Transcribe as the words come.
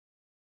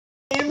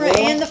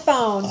in the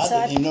phone. I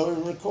didn't even know we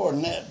were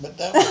recording that, but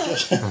that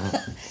was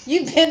just...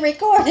 You've been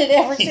recorded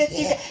ever since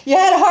you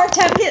had a hard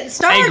time getting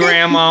started. Hey,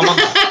 Grandmama.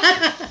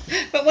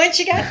 But once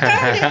you got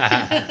started.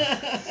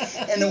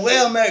 And the way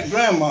I met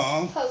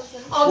Grandma,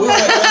 Oh, we went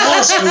to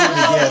high school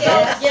together.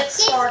 yeah, get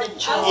started,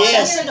 Charles.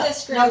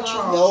 Yes. No,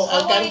 Charles. No,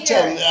 I gotta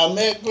tell you, I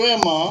met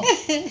Grandma,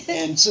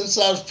 and since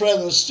I was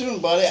president of the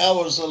student body, I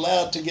was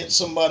allowed to get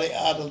somebody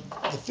out of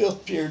the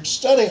 5th period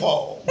study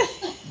hall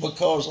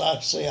because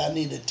I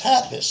needed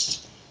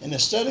typists, and the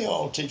study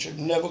hall teacher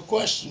never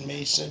questioned me.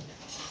 He said,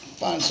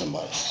 find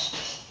somebody,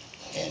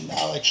 and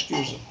I'll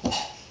excuse him.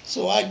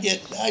 So I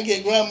get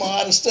Grandma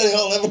out of study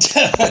hall every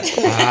time.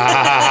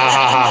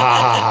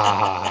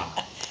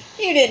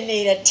 You didn't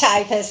need a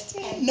typist.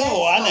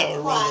 No, I never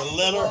wrote a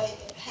letter.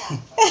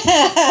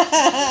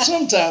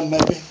 Sometime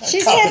maybe. She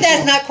said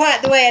that's not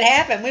quite the way it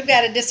happened. We've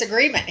got a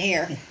disagreement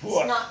here.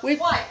 What? It's not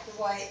quite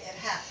the way it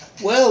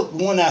happened. Well,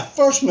 when I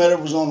first met her,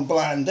 it was on a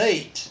blind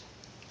date.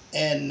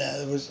 And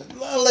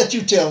I'll let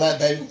you tell that,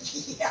 baby.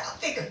 Yeah, I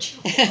figured you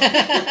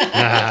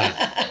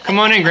would. Come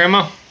on in,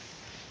 Grandma.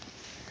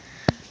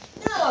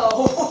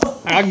 No.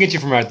 I can get you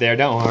from right there.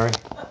 Don't worry.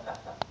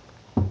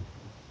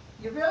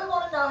 You really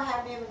want to know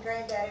how me and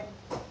Granddaddy?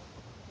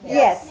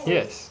 Yes.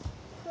 Yes.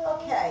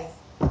 Okay.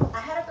 I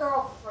had a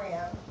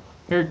girlfriend.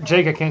 Here,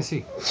 Jake, I can't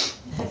see.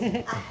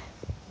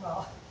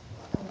 Well,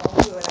 I'm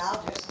going to do it.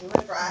 I'll just do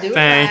it right. Do it.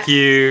 Thank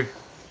you.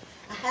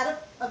 I had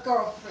a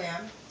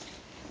girlfriend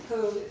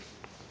who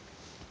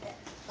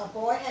a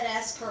boy had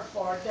asked her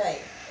for a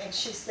date, and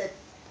she said,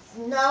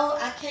 no,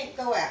 I can't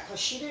go out, because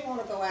she didn't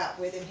want to go out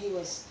with him. He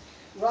was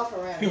rough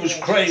around He the was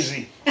edges.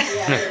 crazy.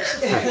 Yeah, he was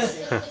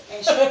crazy.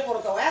 And she didn't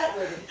want to go out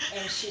with him.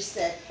 And she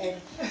said,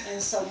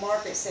 and so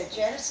Margaret said,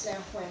 Janice, now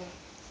when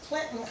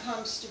Clinton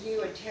comes to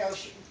you and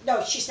tells you,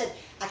 no, she said,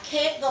 I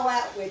can't go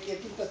out with you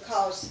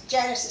because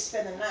Janice is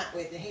spending the night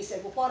with you. He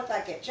said, well, what if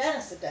I get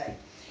Janice a date?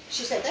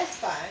 She said, that's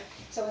fine.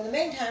 So in the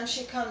meantime,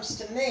 she comes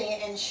to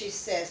me and she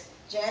says,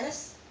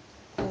 Janice,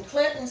 when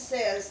Clinton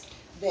says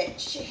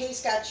that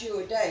he's got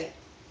you a date,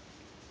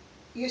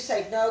 you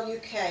say, no, you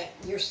can't.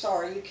 You're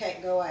sorry, you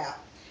can't go out.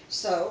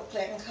 So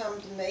Clinton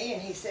come to me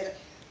and he said,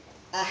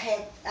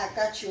 I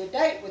got you a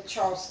date with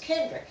Charles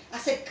Kendrick. I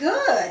said,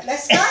 good,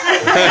 let's go.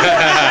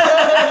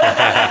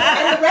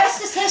 And the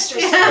rest is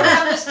history. Sit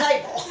around this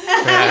table.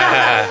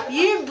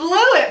 You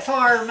blew it for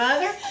her,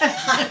 Mother.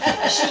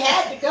 She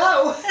had to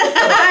go.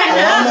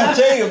 Well, I'm going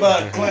to tell you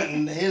about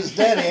Clinton. His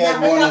daddy had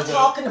Now, we're one not of the...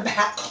 talking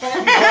about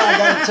Clinton. Well, I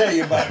got to tell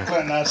you about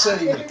Clinton. I said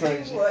he was I figured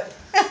crazy. you would.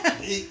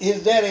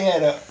 His daddy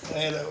had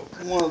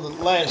one of the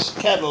last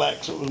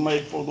Cadillacs that was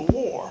made for the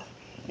war.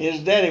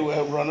 His daddy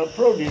would run a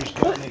produce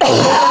company.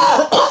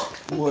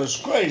 Was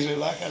crazy,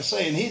 like I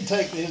say, and he'd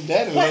take his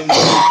daddy let him go to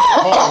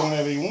the car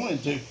whenever he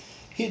wanted to.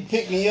 He'd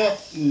pick me up,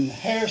 and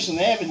Harrison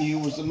Avenue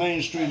was the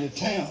main street of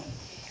town,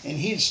 and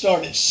he'd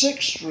start at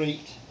 6th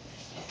Street.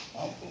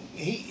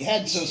 He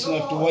had sense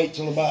enough to wait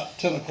till about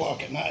 10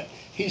 o'clock at night.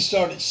 He'd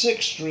start at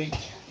 6th Street,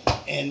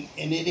 and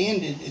it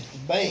ended at the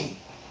Bay.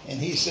 And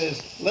he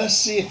says, let's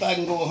see if I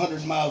can go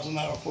 100 miles an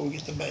hour before we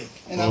get to the Bay.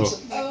 And I'm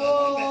sitting back there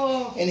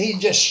like that. And he's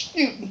just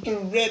shooting through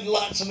red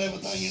lights and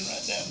everything and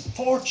right down.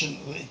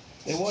 Fortunately,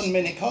 there wasn't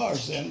many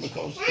cars then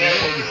because the war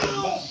was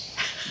going by.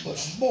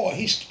 But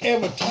boy,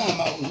 every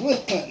time I was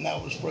with Clinton, I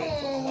was afraid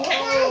for him.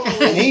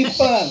 And he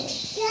finally,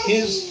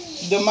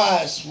 his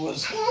demise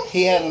was,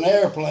 he had an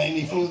airplane,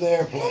 he flew the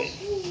airplane.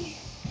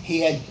 He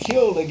had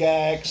killed a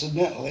guy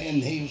accidentally,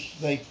 and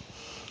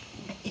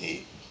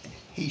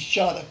he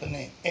shot up in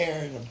the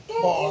air at a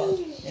bar,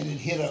 and it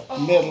hit a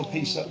metal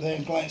piece up there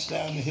and glanced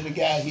down and hit a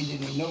guy he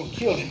didn't even know and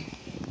killed him.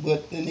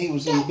 But then he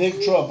was in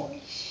big trouble.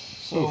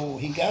 So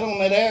he got on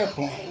that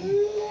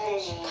airplane,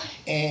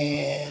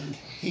 and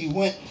he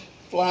went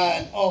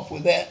flying off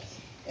with that.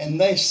 And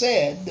they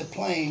said the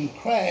plane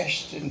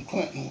crashed and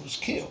Clinton was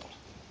killed.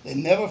 They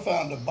never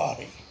found a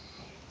body.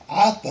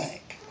 I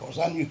think, because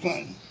I knew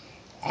Clinton,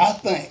 I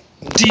think...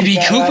 D.B.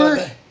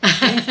 Cooper?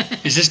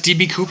 Is this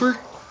D.B. Cooper?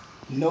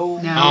 No.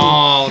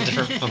 Oh,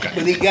 different. Okay.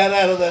 But he got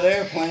out of that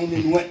airplane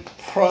and went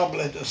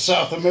probably to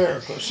South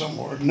America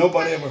somewhere.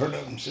 Nobody ever heard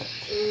of him since.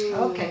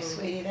 Okay,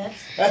 sweetie,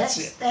 That's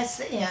it. That's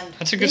the end.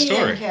 That's a good The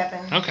story. End,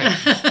 Kevin. Okay.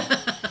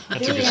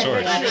 That's a good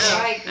story. I bet you're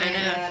right,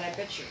 Granddad. I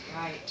bet you're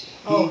right.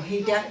 Oh,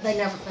 they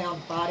never found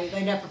a body.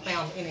 They never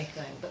found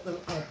anything but the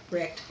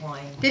wrecked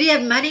plane. Did he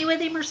have money with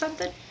him or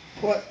something?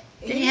 What?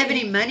 Did he have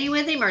any money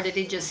with him, or did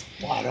he just...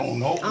 Well, I don't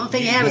know. I don't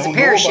think he You had was a don't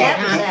know parachute, about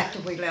That was huh? after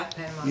we left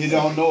Panama. You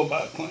don't know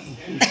about Clinton.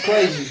 He was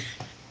crazy.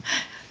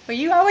 Well,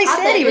 you always I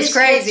said think he was these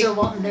crazy. kids are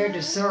wanting their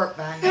dessert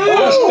by now.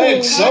 I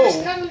expect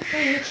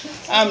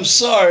so. I'm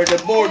sorry to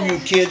bore you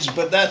kids,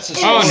 but that's a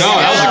story. Oh, no,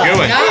 that was a good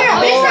one.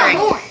 Not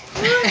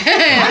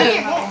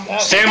boring.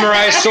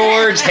 Samurai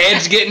swords,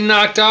 heads getting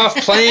knocked off,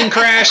 plane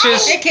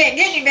crashes. It can't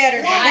get any better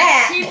than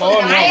that.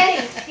 Oh, no.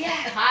 Yeah,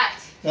 hot.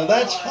 Now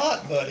that's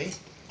hot, buddy.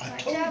 I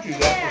told you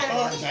that was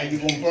hard. Now you're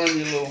gonna burn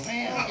your little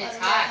hand. It's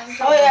hot.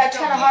 Oh yeah, it's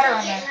kind of hotter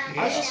on there.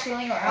 I was just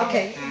feeling around.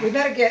 Okay, we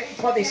better get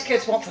what these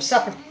kids want for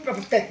supper,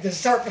 the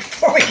dessert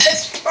before we get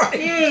started.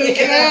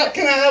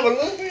 Can I have a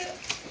little bit?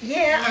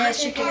 Yeah, I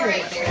should get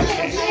it.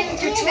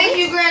 Thank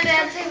you,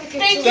 Granddad.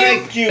 Thank you.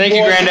 Thank you, Thank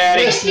you, boys, for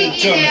Granddaddy. listening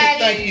to me. Daddy.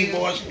 Thank you,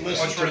 boys, for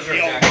listening to me.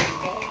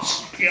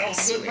 Y'all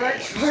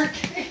good.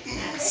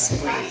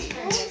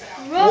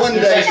 One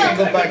day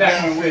we'll go back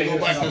down and we'll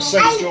go back to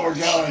St.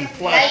 George Island and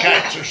fly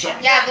kites or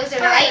something. Yeah, those are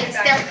lights.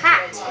 They're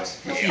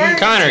hot.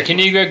 Connor, can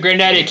you give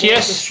Granddaddy a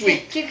kiss?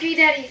 Sweet. Give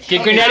Granddaddy a kiss.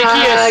 Give Granddaddy a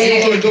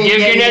kiss. Give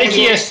Granddaddy a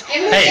kiss.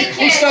 Hey,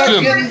 He starts do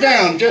him. getting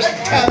down just a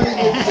tiny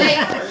little bit. Hey,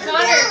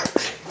 Connor.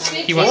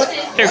 He wants.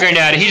 Here,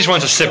 Granddaddy. He just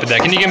wants a sip of that.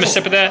 Can you give him a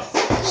sip of that?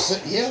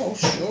 Yeah, oh,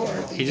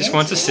 sure. He just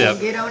wants a sip.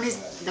 Get on his.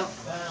 No.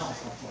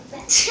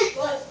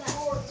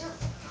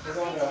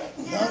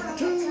 Not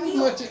too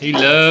much. He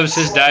loves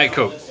his Diet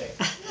Coke.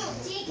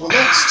 Well,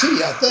 that's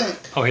tea, I think.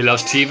 Oh, he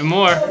loves tea even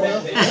more.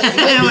 Well, maybe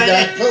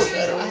Diet Coke.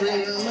 I don't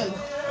really remember.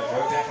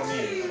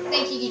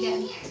 Thank you,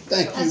 Daddy.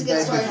 Thank you,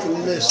 baby, for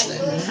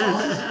listening.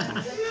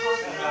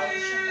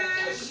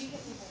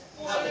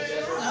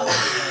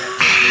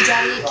 Give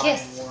Daddy a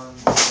kiss.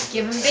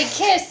 Give him a big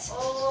kiss.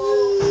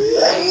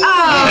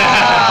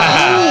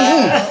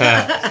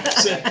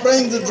 Said,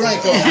 bring the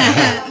drink on.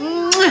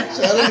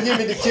 So I didn't give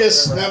you the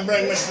kiss, now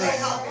bring my drink.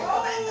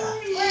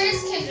 Where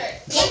is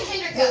Kendrick? Where'd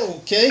Kendrick go?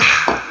 Okay. Is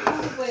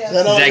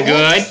that all Is that you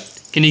want?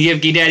 good? Can you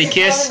give Granddaddy a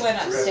kiss? Went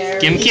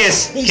upstairs. Give him a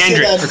kiss. He said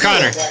Kendrick I or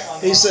Connor.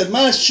 did. He said,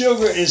 my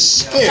sugar is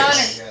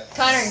scarce.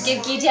 Connor,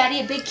 give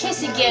Daddy a big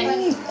kiss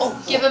again.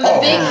 Give him a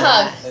big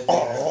hug.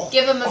 Oh,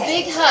 Give him a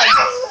big hug.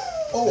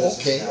 oh,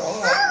 okay.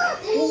 All right.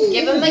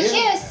 Give him a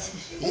kiss.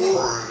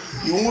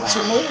 You want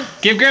some more?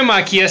 Give Grandma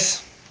a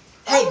kiss.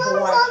 Hey,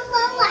 boy,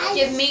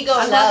 Give Migo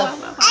a love.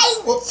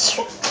 Whoops.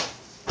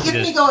 give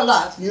me go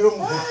love. You don't.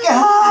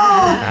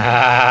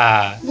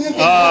 Ah. Oh,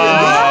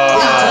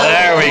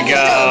 there we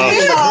go.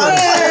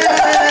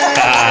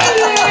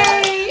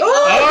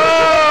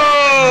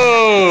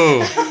 Oh!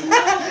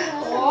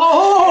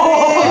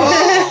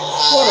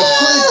 What a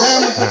pretty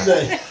time of the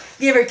day.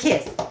 Give her a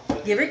kiss.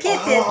 Give her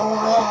kisses.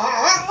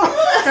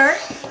 Sir?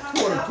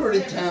 What a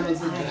pretty time of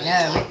the day.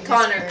 No.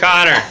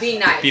 Connor, Be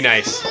nice. be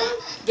nice.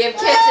 Give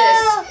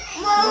kisses.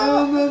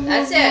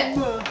 That's it.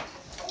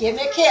 Give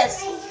me a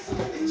kiss.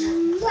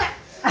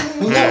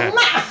 No.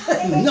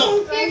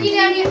 No. Here,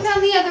 Daddy. I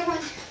found the other one.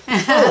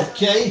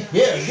 Okay.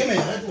 Here, give me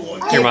that boy.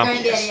 Here, Give Mom.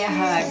 Granddaddy a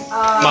hug.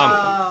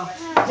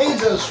 Mom.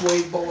 He's a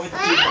sweet boy.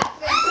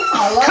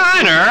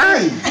 Connor,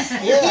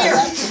 Yeah,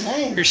 that's your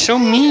name. you're so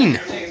mean.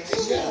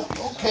 Yeah,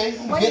 okay.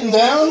 Getting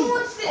down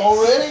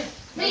already?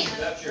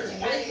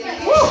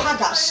 Whew, I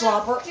got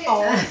slobber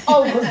all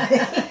over me.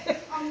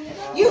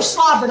 You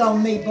slobbered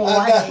on me, boy.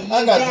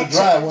 I got the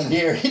dry one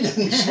here. He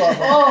didn't slobber.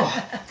 Oh,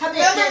 come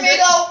here, Remember, Kendrick.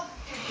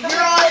 Migo,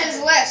 you're on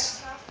his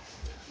list.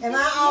 Am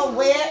I all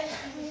wet?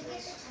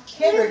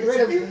 Kendrick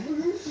really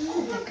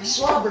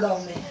slobbered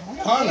on me.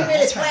 He Connor.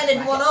 really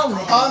planted one on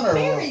me. Connor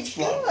will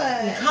slobber.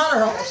 And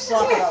Connor almost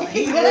slobbered on me.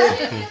 He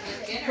really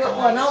put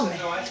one on me.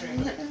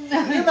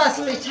 You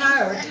must be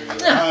tired.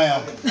 I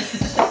am.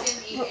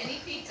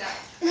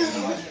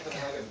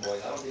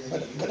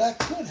 But I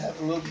could have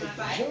a little bit of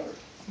dessert.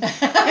 I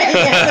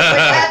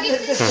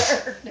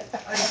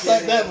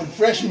thought that would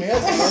freshen me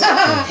up.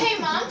 Hey,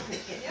 Mom.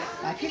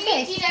 Like Can your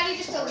you face. give Daddy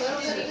just a little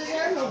bit of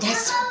dessert?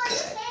 That's so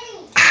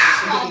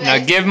good. Now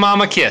give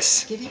Mom a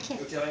kiss. Give me a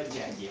kiss.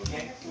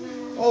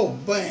 Oh,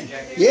 man.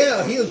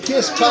 Yeah, he'll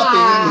kiss Poppy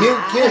and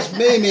he'll kiss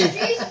Mimi,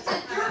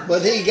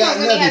 but he got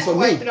nothing for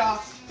me.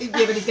 He's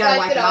gotta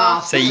wipe it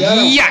off. Say I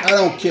yuck.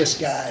 don't kiss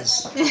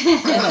guys. I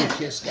don't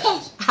kiss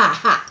guys. Ha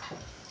ha.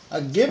 I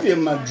give you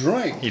my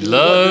drink. He What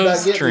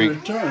loves did I get drink. in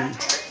return?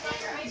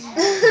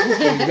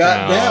 He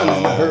got down in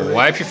a Now, hurry.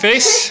 wipe your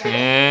face,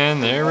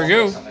 and there we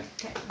go.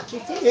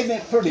 Isn't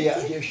it pretty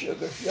out here,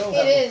 sugar? Y'all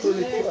have a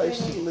pretty place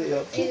to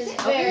live. It is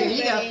Oh, there very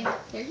you go. pretty.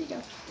 There you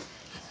go.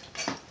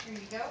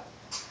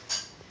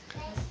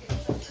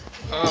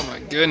 Oh my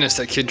goodness,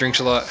 that kid drinks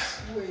a lot.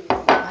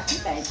 Like your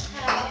face.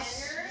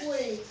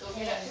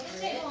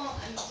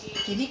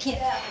 Give me a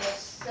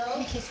kiss. Give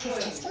me a kiss,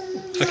 kiss,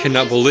 kiss. I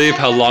cannot believe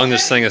how long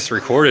this thing is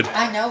recorded.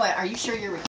 I know it. Are you sure you're